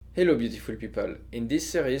Hello beautiful people, in this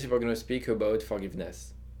series we're going to speak about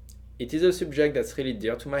forgiveness. It is a subject that's really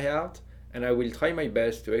dear to my heart and I will try my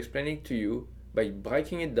best to explain it to you by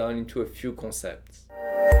breaking it down into a few concepts.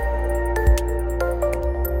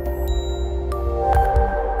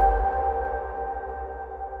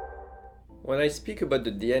 When I speak about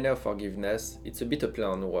the DNA of forgiveness, it's a bit a play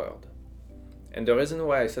on word. And the reason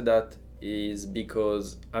why I said that is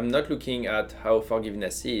because I'm not looking at how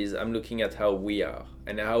forgiveness is, I'm looking at how we are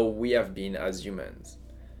and how we have been as humans.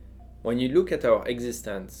 When you look at our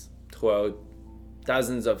existence throughout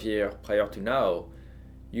thousands of years prior to now,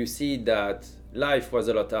 you see that life was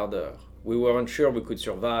a lot harder. We weren't sure we could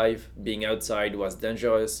survive, being outside was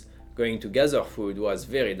dangerous, going to gather food was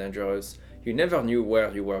very dangerous, you never knew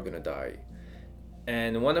where you were gonna die.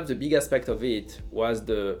 And one of the big aspects of it was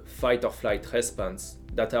the fight or flight response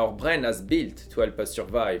that our brain has built to help us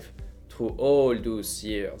survive through all those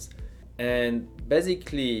years. And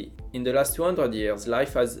basically, in the last 200 years,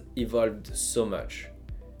 life has evolved so much.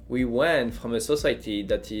 We went from a society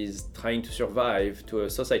that is trying to survive to a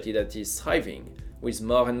society that is thriving with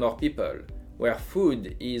more and more people, where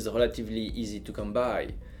food is relatively easy to come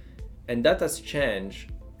by. And that has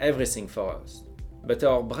changed everything for us. But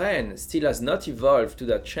our brain still has not evolved to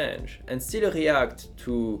that change and still react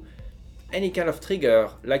to any kind of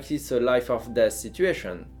trigger like it's a life or death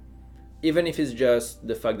situation, even if it's just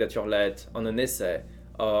the fact that you're late on an essay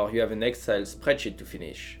or you have an Excel spreadsheet to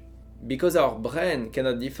finish. Because our brain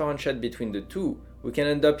cannot differentiate between the two, we can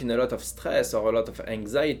end up in a lot of stress or a lot of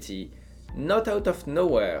anxiety, not out of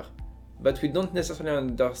nowhere, but we don't necessarily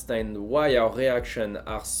understand why our reactions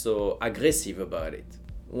are so aggressive about it.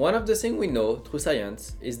 One of the things we know through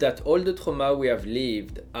science is that all the trauma we have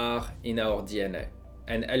lived are in our DNA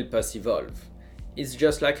and help us evolve. It's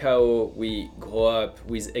just like how we grow up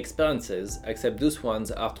with experiences, except those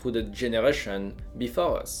ones are through the generation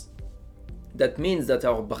before us. That means that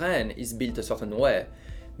our brain is built a certain way,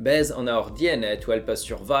 based on our DNA to help us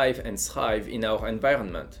survive and thrive in our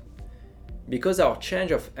environment. Because our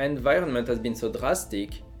change of environment has been so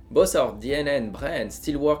drastic, both our DNA and brain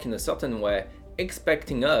still work in a certain way,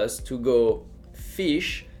 expecting us to go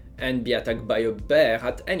fish and be attacked by a bear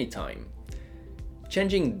at any time.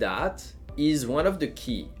 Changing that is one of the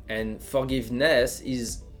key, and forgiveness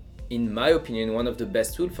is, in my opinion, one of the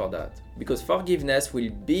best tools for that, because forgiveness will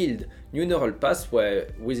build new neural pathway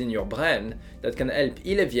within your brain that can help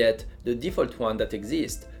alleviate the default one that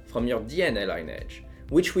exists from your DNA lineage,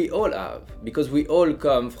 which we all have, because we all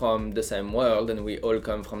come from the same world and we all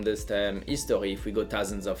come from the same history if we go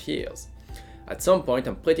thousands of years. At some point,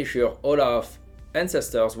 I'm pretty sure all our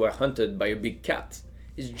ancestors were hunted by a big cat.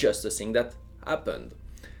 It's just a thing that happened.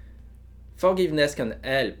 Forgiveness can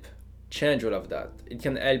help change all of that. It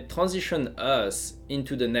can help transition us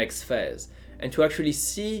into the next phase and to actually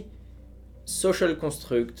see social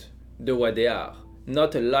construct the way they are,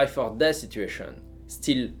 not a life or death situation.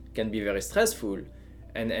 Still can be very stressful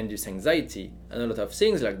and induce anxiety and a lot of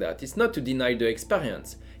things like that. It's not to deny the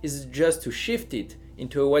experience, it's just to shift it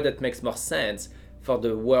into a way that makes more sense for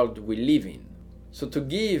the world we live in. So to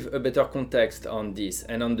give a better context on this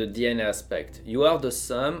and on the DNA aspect, you are the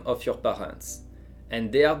sum of your parents,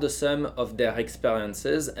 and they are the sum of their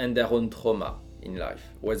experiences and their own trauma in life,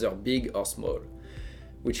 whether big or small.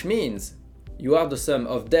 Which means you are the sum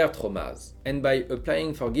of their traumas, and by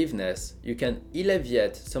applying forgiveness, you can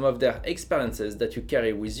alleviate some of their experiences that you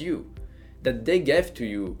carry with you, that they gave to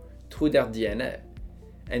you through their DNA.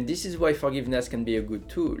 And this is why forgiveness can be a good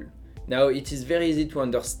tool. Now, it is very easy to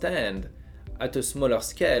understand at a smaller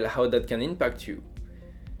scale how that can impact you.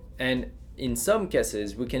 And in some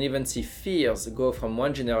cases, we can even see fears go from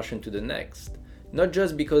one generation to the next, not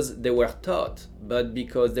just because they were taught, but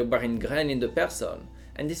because they were ingrained in the person.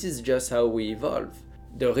 And this is just how we evolve.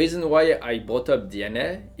 The reason why I brought up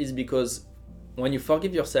DNA is because when you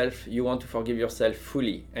forgive yourself, you want to forgive yourself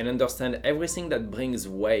fully and understand everything that brings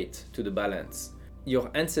weight to the balance.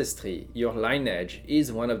 Your ancestry, your lineage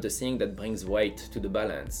is one of the things that brings weight to the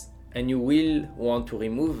balance, and you will want to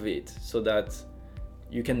remove it so that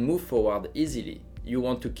you can move forward easily. You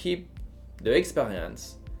want to keep the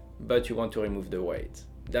experience, but you want to remove the weight.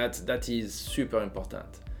 That is super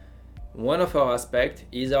important. One of our aspects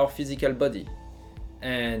is our physical body,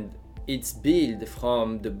 and it's built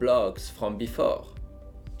from the blocks from before.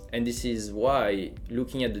 And this is why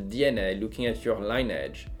looking at the DNA, looking at your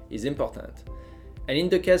lineage is important. And in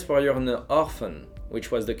the case where you're an orphan,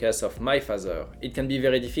 which was the case of my father, it can be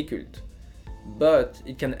very difficult. But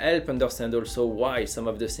it can help understand also why some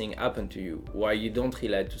of the things happen to you, why you don't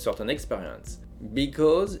relate to certain experience.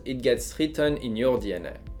 Because it gets written in your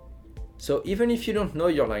DNA. So even if you don't know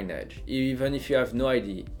your lineage, even if you have no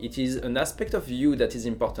idea, it is an aspect of you that is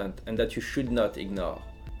important and that you should not ignore.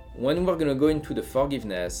 When we're gonna go into the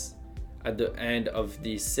forgiveness at the end of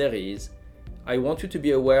this series, I want you to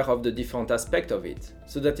be aware of the different aspects of it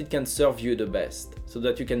so that it can serve you the best, so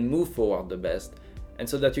that you can move forward the best, and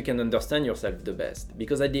so that you can understand yourself the best.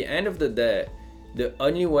 Because at the end of the day, the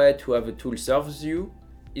only way to have a tool serves you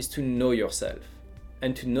is to know yourself.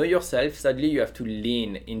 And to know yourself, sadly, you have to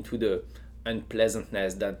lean into the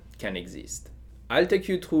unpleasantness that can exist. I'll take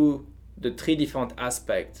you through the 3 different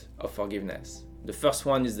aspects of forgiveness. The first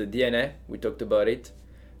one is the DNA, we talked about it.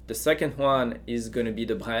 The second one is going to be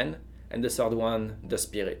the brain, and the third one, the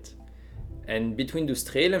spirit. And between those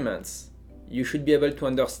 3 elements, you should be able to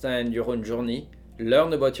understand your own journey,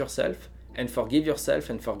 learn about yourself, and forgive yourself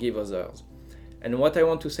and forgive others. And what I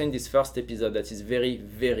want to say in this first episode that is very,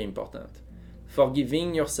 very important.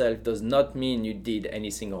 Forgiving yourself does not mean you did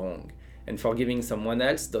anything wrong. And forgiving someone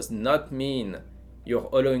else does not mean you're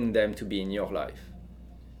allowing them to be in your life.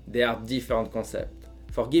 They are different concepts.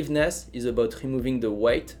 Forgiveness is about removing the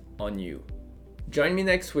weight on you. Join me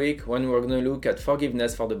next week when we're going to look at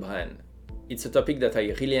forgiveness for the brain. It's a topic that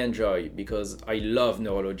I really enjoy because I love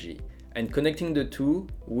neurology. And connecting the two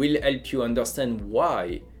will help you understand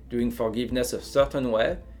why doing forgiveness a certain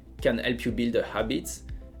way can help you build the habits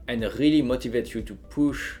and really motivate you to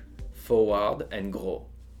push forward and grow.